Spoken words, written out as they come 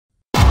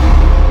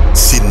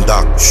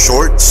SINDAK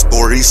Short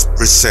Stories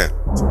present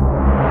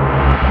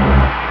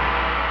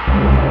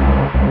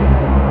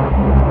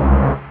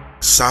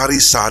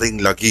Sari-Saring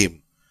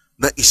Lagim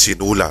na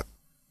isinulat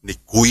ni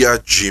Kuya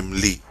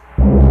JIMLI.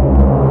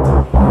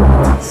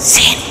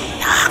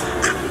 SINDAK.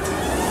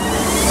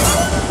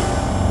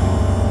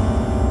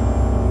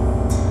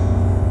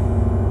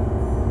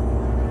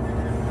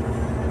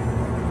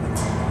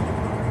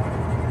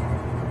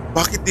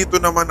 Bakit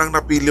dito naman ang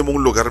napili mong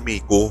lugar,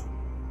 Miko?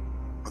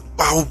 Ang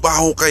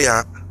baho-baho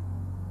kaya?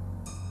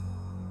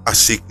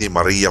 Asik ni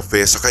Maria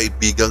Fe sa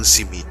kaibigang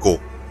si Miko.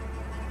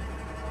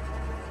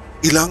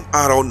 Ilang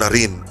araw na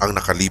rin ang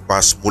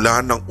nakalipas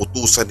mula nang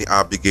utusan ni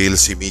Abigail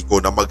si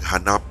Miko na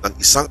maghanap ng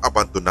isang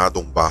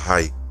abandonadong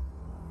bahay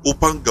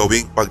upang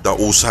gawing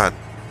pagdausan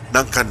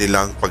ng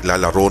kanilang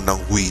paglalaro ng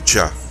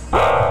OUIJA.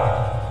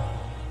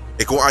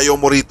 Kung ayaw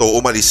mo rito,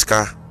 umalis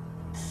ka.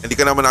 Hindi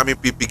ka naman namin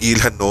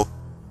pipigilan, no?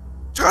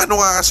 Tsaka ano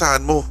nga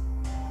asahan mo?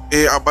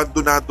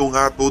 Abandonado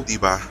nga to, di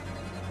ba?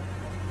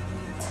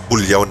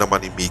 Bulyaw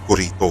naman ni Miko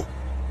rito.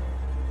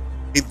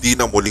 Hindi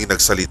na muling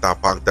nagsalita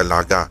pa ang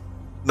dalaga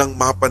nang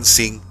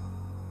mapansing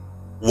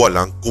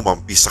walang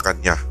kumampi sa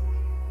kanya.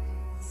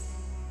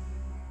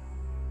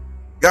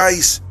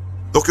 Guys,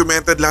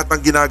 documented lahat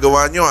ng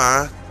ginagawa nyo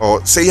ha.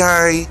 Say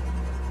hi.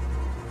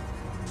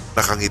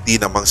 Nakangiti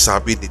namang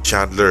sabi ni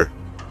Chandler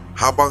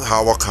habang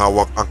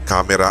hawak-hawak ang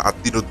kamera at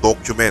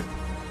dinodocument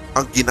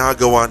ang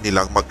ginagawa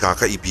nilang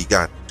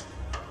magkakaibigan.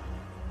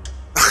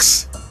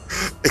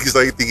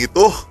 Exciting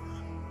ito.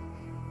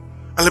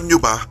 Alam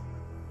nyo ba,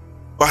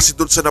 base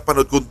dun sa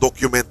napanood kong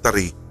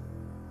documentary,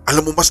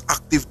 alam mo mas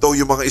active daw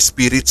yung mga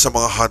spirit sa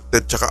mga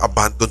haunted tsaka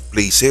abandoned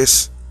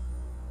places.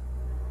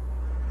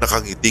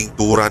 Nakangiting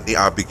turan ni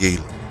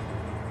Abigail.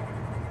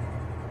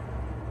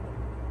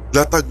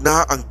 Latag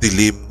na ang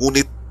dilim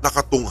ngunit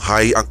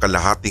nakatunghay ang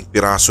kalahating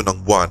piraso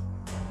ng buwan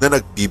na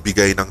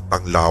nagbibigay ng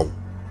tanglaw.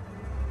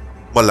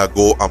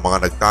 Malago ang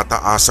mga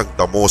nagtataasang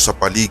damo sa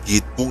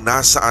paligid kung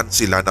nasaan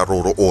sila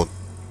naroroon.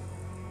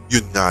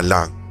 Yun nga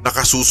lang,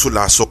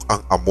 nakasusulasok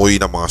ang amoy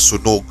ng mga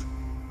sunog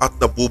at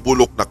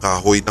nabubulok na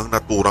kahoy ng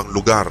naturang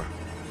lugar.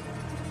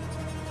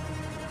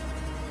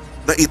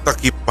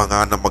 Naitakip pa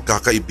nga ng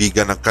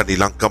magkakaibigan ng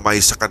kanilang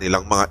kamay sa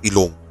kanilang mga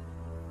ilong.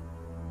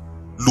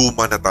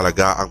 Luma na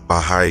talaga ang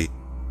bahay,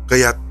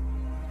 kaya't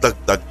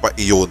dagdag pa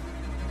iyon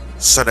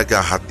sa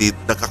naghahatid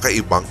ng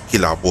kakaibang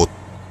kilabot.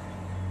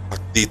 At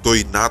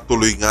dito'y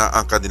natuloy nga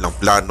ang kanilang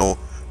plano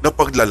na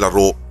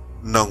paglalaro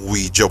ng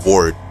Ouija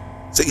board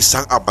sa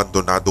isang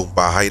abandonadong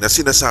bahay na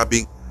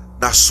sinasabing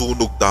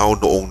nasunog daw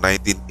noong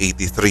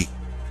 1983.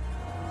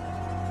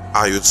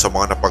 Ayon sa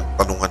mga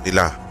napagtanungan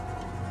nila,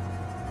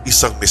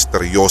 isang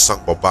misteryosang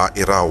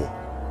babae raw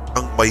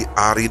ang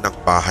may-ari ng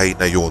bahay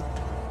na yun.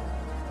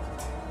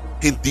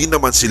 Hindi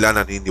naman sila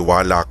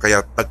naniniwala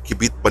kaya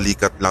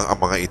nagkibit-balikat lang ang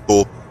mga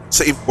ito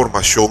sa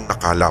impormasyong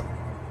nakalap.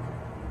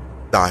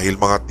 Dahil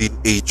mga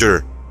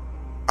teenager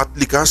at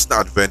likas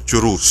na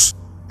adventurous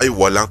ay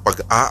walang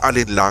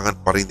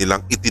pag-aalinlangan pa rin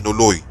nilang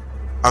itinuloy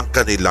ang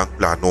kanilang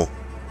plano.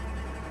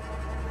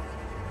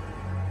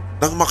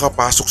 Nang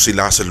makapasok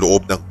sila sa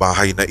loob ng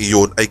bahay na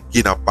iyon ay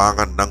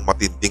ginapangan ng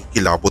matinding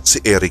kilabot si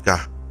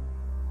Erica.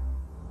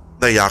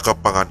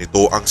 Nayakap pa nga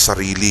nito ang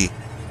sarili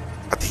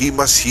at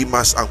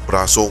himas-himas ang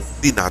brasong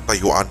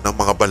tinatayuan ng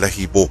mga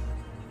balahibo.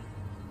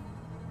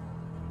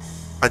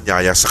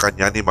 Anyaya sa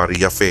kanya ni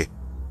Maria Fe.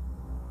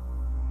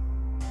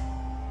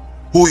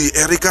 Huy,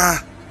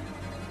 Erica!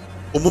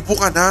 Umupo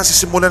ka na,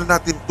 sisimulan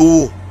natin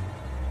to.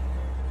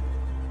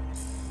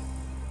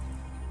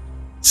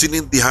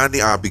 Sinindihan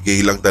ni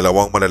Abigail ang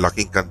dalawang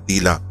malalaking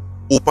kandila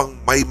upang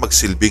may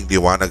magsilbing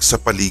liwanag sa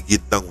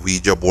paligid ng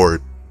Ouija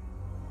board.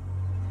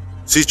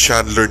 Si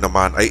Chandler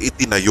naman ay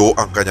itinayo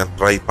ang kanyang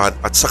tripod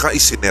at saka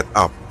isinet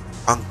up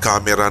ang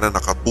kamera na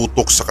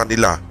nakatutok sa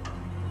kanila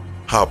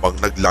habang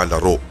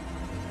naglalaro.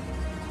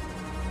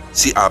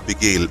 Si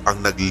Abigail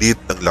ang nag-lead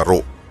ng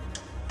laro.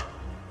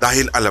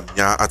 Dahil alam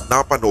niya at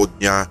napanood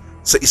niya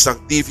sa isang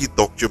TV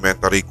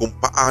documentary kung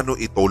paano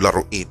ito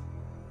laruin.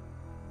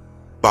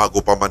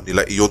 Bago pa man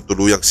nila iyon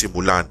tuluyang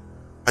simulan,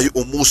 ay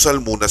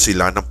umusal muna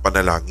sila ng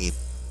panalangin.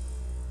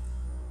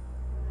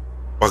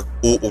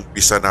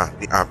 Pag-uumpisa na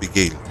ni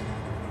Abigail.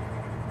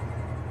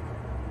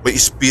 May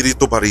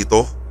espiritu ba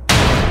rito?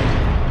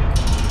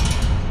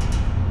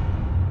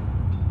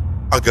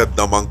 Agad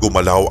namang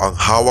gumalaw ang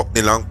hawak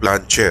nilang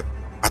planchet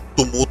at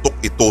tumutok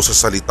ito sa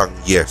salitang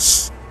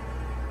yes.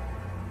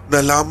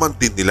 Nalaman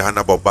din nila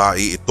na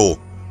babae ito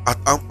at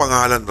ang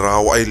pangalan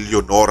raw ay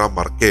Leonora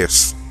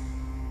Marquez,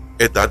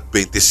 edad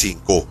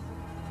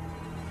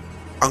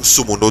 25. Ang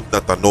sumunod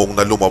na tanong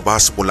na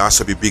lumabas mula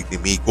sa bibig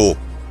ni Miko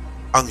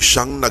ang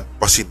siyang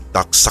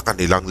nagpasindak sa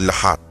kanilang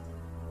lahat.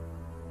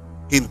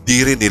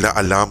 Hindi rin nila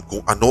alam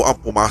kung ano ang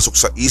pumasok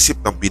sa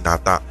isip ng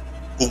binata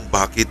kung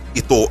bakit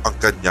ito ang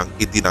kanyang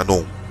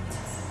itinanong.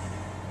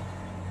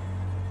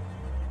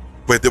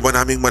 Pwede ba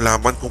naming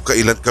malaman kung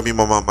kailan kami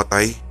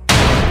mamamatay?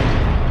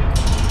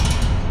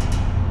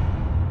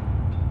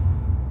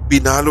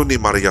 Pinalo ni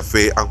Maria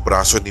Fe ang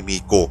braso ni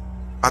Miko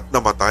at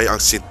namatay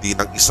ang sinti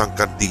ng isang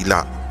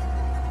kandila.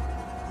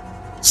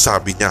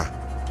 Sabi niya,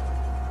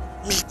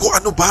 "Miko,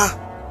 ano ba?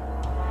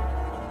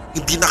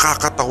 Hindi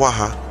nakakatawa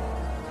ha?"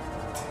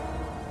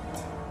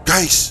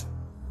 Guys,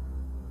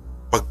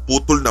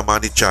 pagputol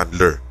naman ni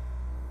Chandler.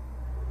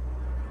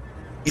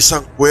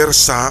 Isang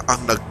puwersa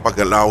ang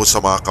nagpagalaw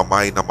sa mga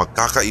kamay ng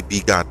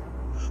magkakaibigan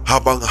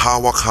habang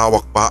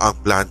hawak-hawak pa ang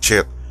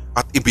planchet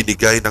at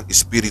ibinigay ng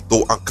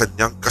espiritu ang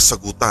kanyang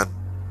kasagutan.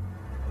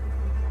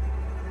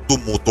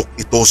 Tumutok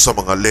ito sa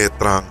mga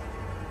letrang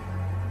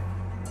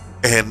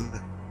N,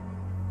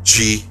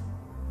 G,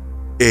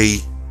 A,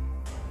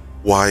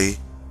 Y,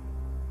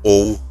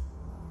 O,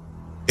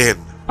 N.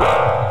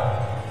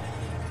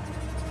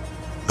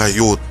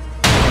 Ngayon,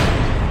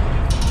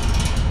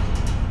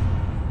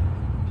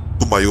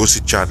 tumayo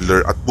si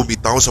Chandler at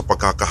bumitaw sa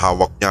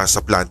pagkakahawak niya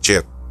sa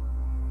planchet.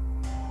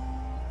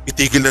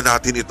 "Itigil na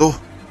natin ito,"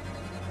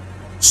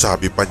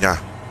 sabi pa niya.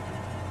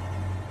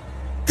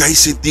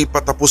 "Guys, hindi pa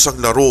tapos ang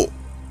laro.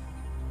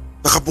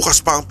 Nakabukas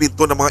pa ang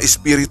pinto ng mga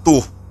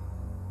espiritu."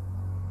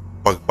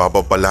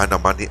 Pagbababala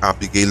naman ni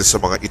Abigail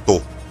sa mga ito.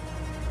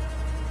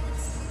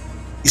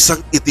 Isang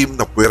itim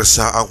na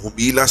puwersa ang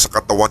humila sa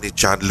katawan ni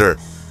Chandler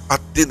at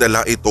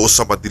dinala ito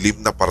sa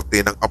madilim na parte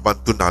ng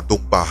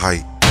abandonadong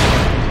bahay.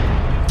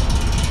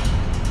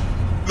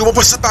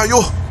 "Lumabas na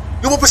tayo!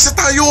 Lumabas na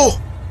tayo!"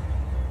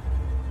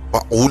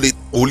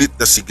 Paulit-ulit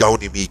na sigaw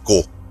ni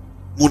Miko.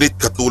 Ngunit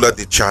katulad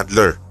ni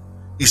Chandler,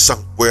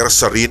 isang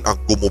puwersa rin ang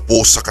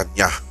gumupo sa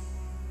kanya.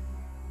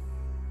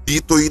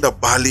 Dito'y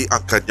nabali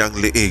ang kanyang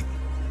leeg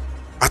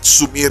at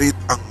sumirit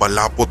ang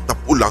malapot na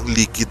pulang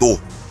likido.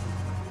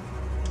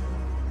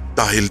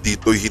 Dahil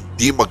dito'y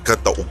hindi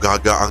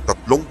magkataugaga ang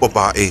tatlong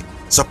babae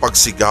sa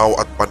pagsigaw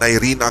at panay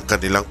rin ang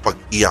kanilang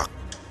pag-iyak.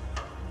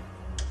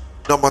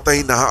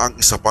 Namatay na ang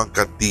isa pang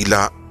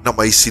kandila na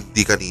may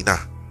sinti kanina.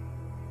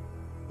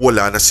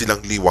 Wala na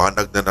silang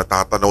liwanag na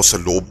natatanaw sa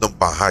loob ng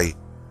bahay,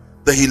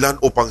 dahilan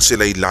upang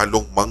sila'y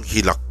lalong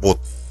manghilakbot.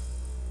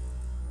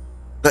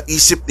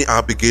 Naisip ni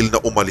Abigail na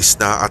umalis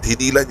na at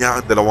hinila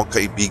niya ang dalawang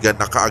kaibigan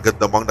na kaagad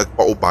namang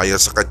nagpaubaya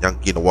sa kanyang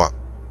ginawa.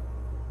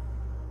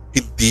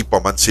 Hindi pa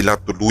man sila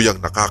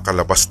tuluyang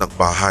nakakalabas ng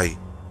bahay,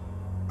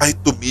 ay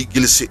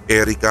tumigil si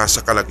Erica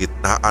sa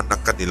kalagitnaan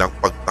ng kanilang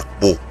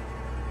pagtakbo.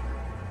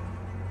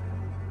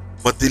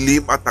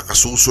 Madilim at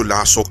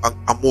nakasusulasok ang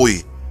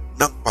amoy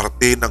ng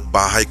parte ng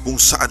bahay kung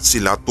saan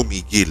sila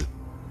tumigil.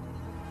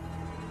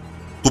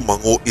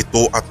 Tumango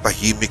ito at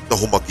tahimik na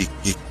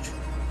humagigik.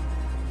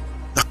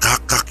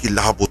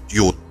 Nakakakilabot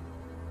yun.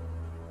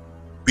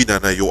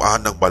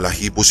 Pinanayuan ng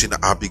balahibo sina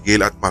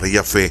Abigail at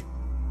Maria Fe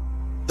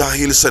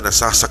dahil sa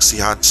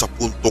nasasaksihan sa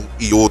puntong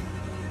iyon.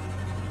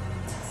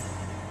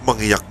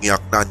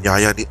 Mangiyak-ngiyak na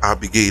anyaya ni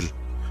Abigail.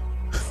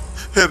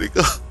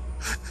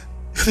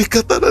 Erika,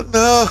 tara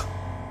na!"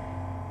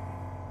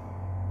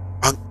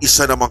 Ang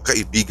isa namang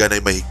kaibigan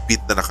ay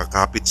mahigpit na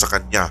nakakapit sa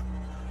kanya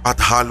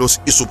at halos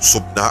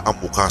isubsob na ang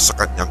mukha sa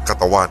kanyang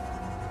katawan.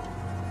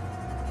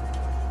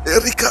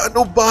 "Erika,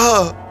 ano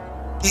ba?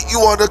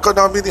 Iiwanan ka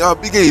namin ni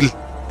Abigail."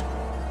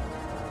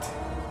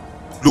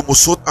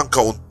 Lumusot ang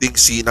kaunting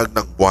sinag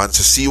ng buwan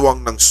sa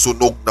siwang ng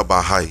sunog na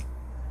bahay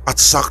at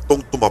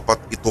saktong tumapat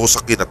ito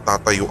sa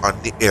kinatatayuan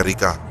ni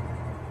Erica.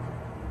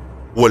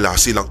 Wala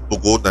silang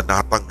tugon na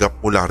natanggap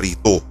mula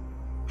rito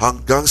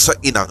hanggang sa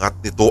inangat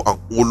nito ang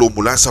ulo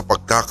mula sa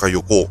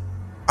pagkakayuko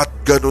at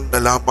ganun na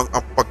lamang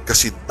ang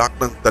pagkasindak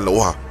ng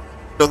dalawa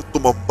nang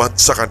tumambad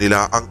sa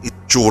kanila ang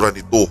itsura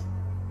nito.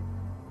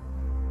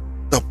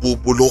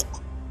 Nabubulok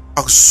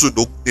ang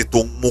sunog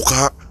nitong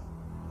mukha.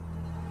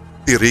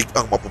 Tirig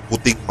ang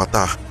mapuputing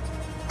mata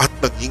at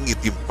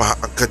nangingitim pa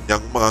ang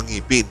kanyang mga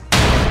ngipin.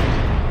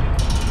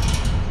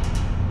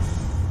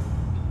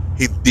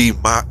 Hindi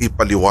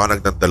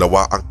maipaliwanag ng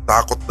dalawa ang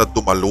takot na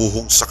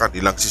dumaluhong sa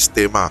kanilang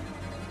sistema.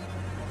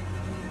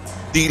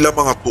 Tila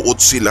mga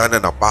tuod sila na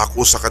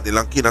napako sa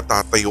kanilang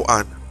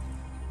kinatatayuan.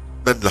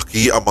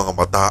 Nanlaki ang mga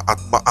mata at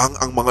maang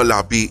ang mga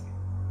labi.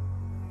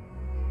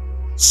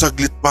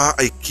 Saglit pa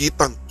ay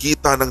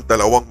kitang-kita ng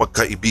dalawang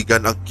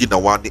magkaibigan ang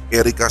ginawa ni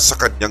Erica sa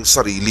kanyang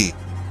sarili.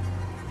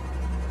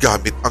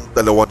 Gamit ang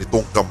dalawa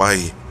nitong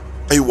kamay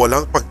ay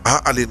walang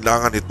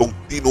pag-aalinlangan nitong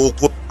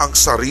tinukot ang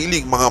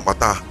sariling mga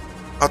mata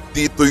at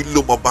dito'y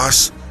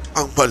lumabas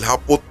ang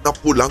malapot na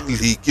pulang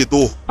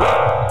likido.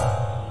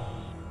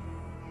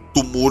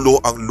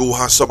 Tumulo ang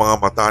luha sa mga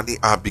mata ni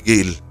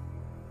Abigail.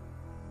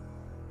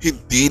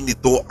 Hindi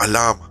nito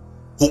alam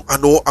kung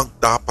ano ang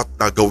dapat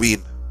na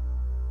gawin.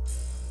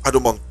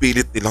 Anumang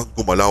pilit nilang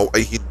gumalaw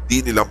ay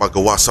hindi nila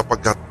magawa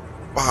sapagkat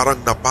parang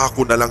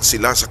napako na lang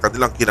sila sa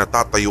kanilang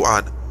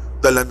kinatatayuan,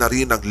 dala na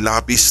rin ang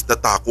labis na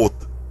takot.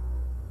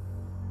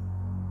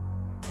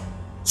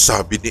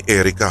 Sabi ni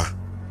Erica,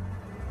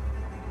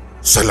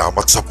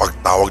 "Salamat sa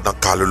pagtawag ng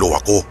kaluluwa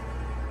ko.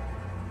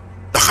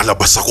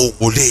 Nakalabas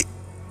ako muli."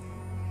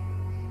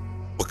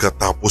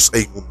 Pagkatapos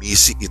ay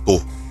ngumisi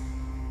ito.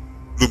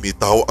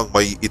 Lumitaw ang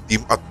may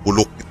itim at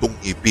bulok nitong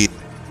ngipin.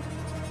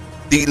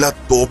 Tila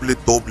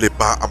doble-doble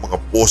pa ang mga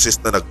boses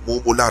na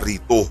nagmumula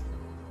rito.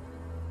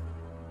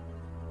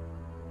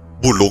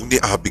 Bulong ni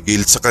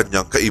Abigail sa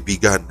kanyang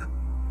kaibigan.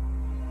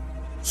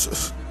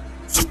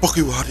 Sa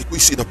pakiwari ko'y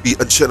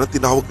sinabihan siya ng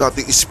tinawag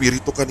nating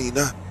espiritu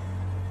kanina.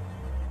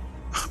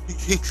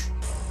 Abigail,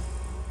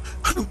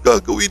 anong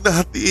gagawin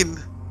natin?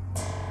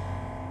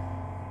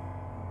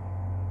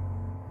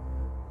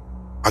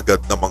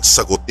 Agad namang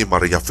sagot ni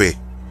Maria Fe.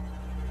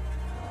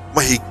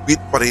 Mahigpit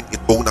pa rin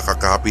itong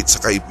nakakapit sa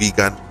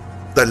kaibigan,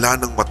 dala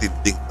ng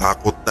matinding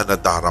takot na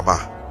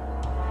nadarama.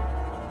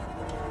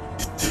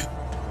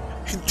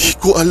 Hindi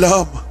ko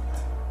alam.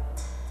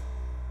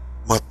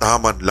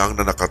 Mataman lang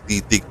na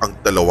nakatitig ang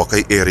dalawa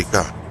kay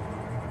Erica.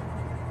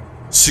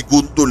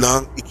 Segundo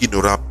lang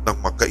ikinurap ng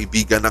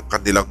magkaibigan ng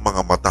kanilang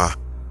mga mata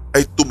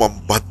ay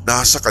tumambad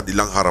na sa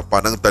kanilang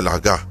harapan ng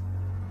dalaga.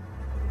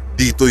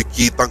 Dito'y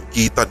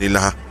kitang-kita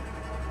nila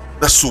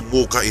na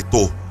sumuka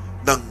ito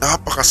ng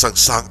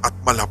napakasangsang at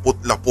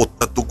malapot-lapot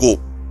na dugo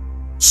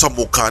sa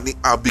mukha ni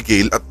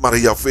Abigail at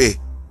Maria Fe.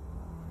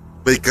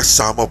 May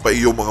kasama pa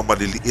iyong mga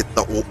maliliit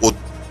na uod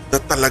na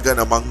talaga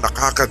namang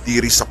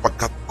nakakadiri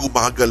sapagkat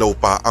gumagalaw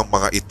pa ang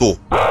mga ito.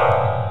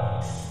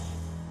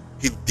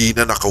 Hindi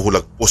na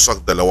nakahulagpos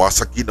ang dalawa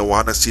sa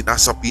ginawa ng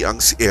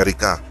sinasapiang si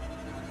Erica.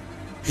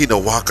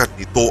 Hinawakan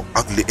nito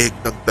ang leeg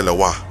ng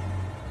dalawa.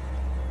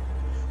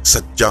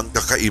 Sadyang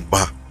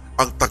kakaiba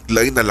ang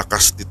taglay na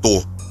lakas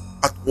nito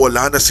at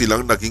wala na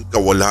silang naging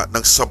kawala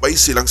nang sabay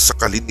silang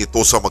sakalin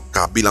nito sa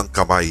magkabilang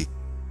kamay.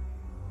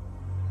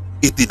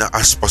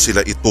 Itinaas pa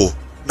sila ito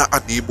na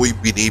animoy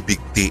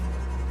binibigti.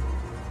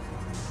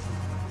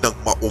 Nang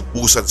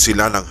maubusan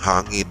sila ng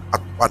hangin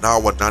at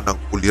panawan na ng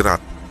ulirat,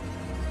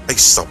 ay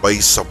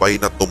sabay-sabay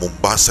na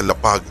tumumba sa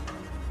lapag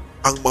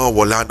ang mga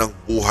wala ng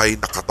buhay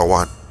na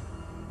katawan.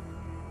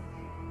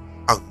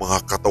 Ang mga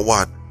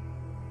katawan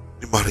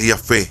ni Maria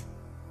Fe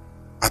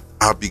at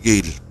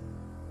Abigail.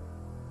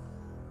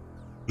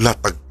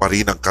 Latag pa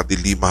rin ang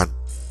kadiliman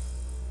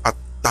at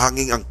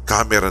tanging ang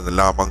kamera na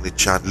lamang ni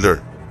Chandler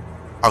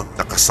ang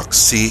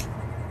nakasaksi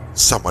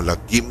sa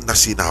malagim na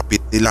sinapit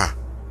nila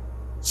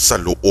sa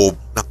loob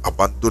ng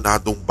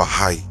abandonadong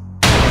bahay.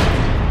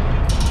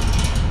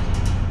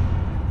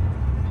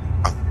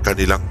 Ang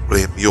kanilang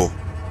premyo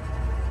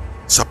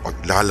sa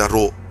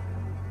paglalaro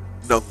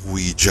ng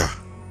Ouija.